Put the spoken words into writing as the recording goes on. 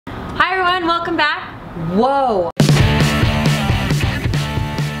everyone, welcome back. Whoa.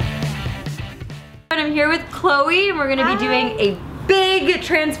 I'm here with Chloe and we're gonna be doing a big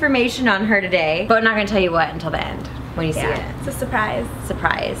transformation on her today, but I'm not gonna tell you what until the end when you see it. It's a surprise.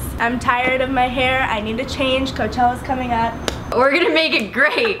 Surprise. I'm tired of my hair. I need to change. Coachella's coming up. We're gonna make it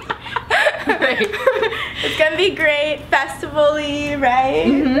great. Great. It's gonna be great, festival-y,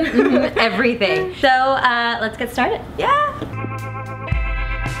 right? Everything. So let's get started. Yeah.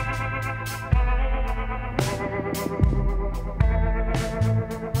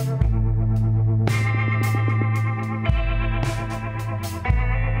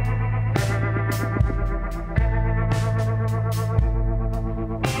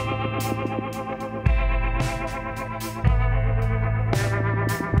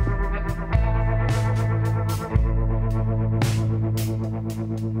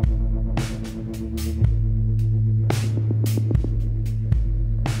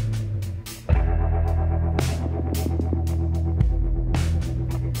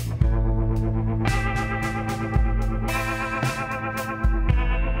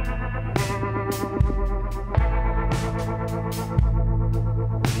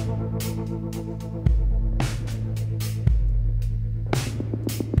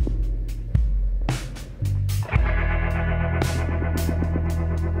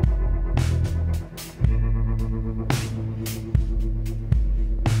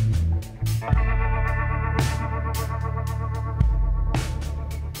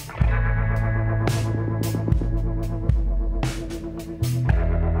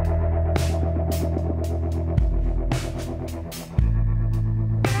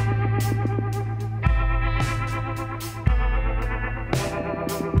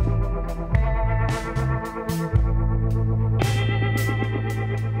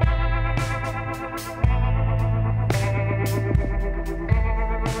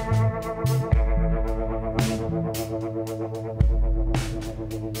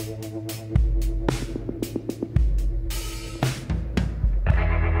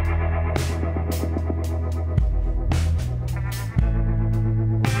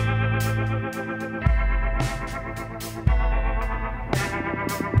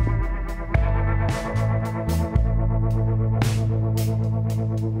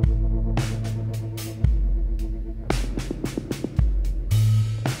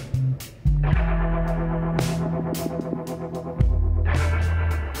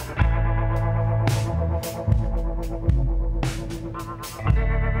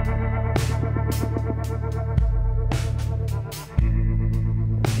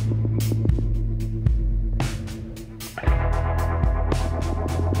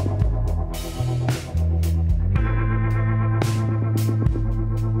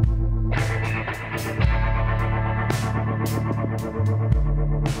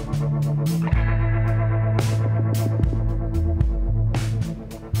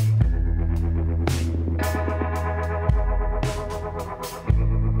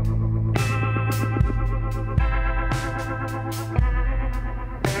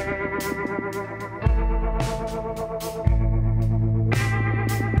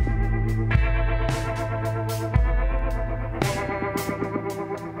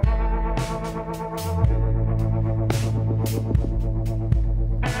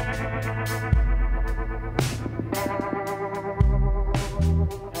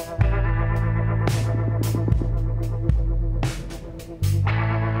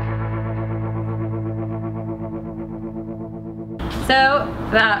 So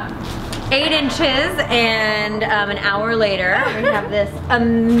about 8 inches and an hour later, we have this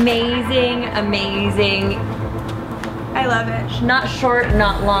amazing, I love it. not short,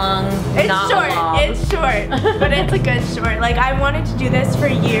 not long, It's not short. long. It's short, but it's a good short. Like I wanted to do this for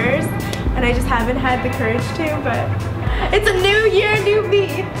years, and I just haven't had the courage to. But it's a new year, new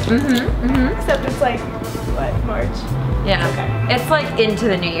me. Except it's like what, March? Yeah, Okay. it's like into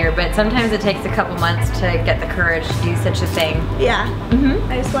the new year, but sometimes it takes a couple months to get the courage to do such a thing. Yeah.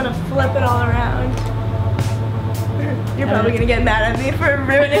 I just want to flip it all around. You're probably gonna get mad at me for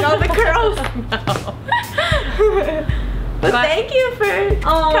ruining all the curls. No. But thank you for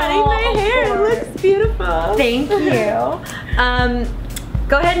cutting my hair. It looks beautiful. Thank you.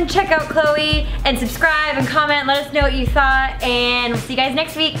 Go ahead and check out Chloe and subscribe and comment. Let us know what you thought, and we'll see you guys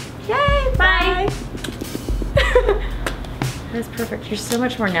next week. Yay! Bye. That's perfect. You're so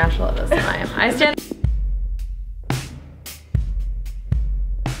much more natural at this time. I stand.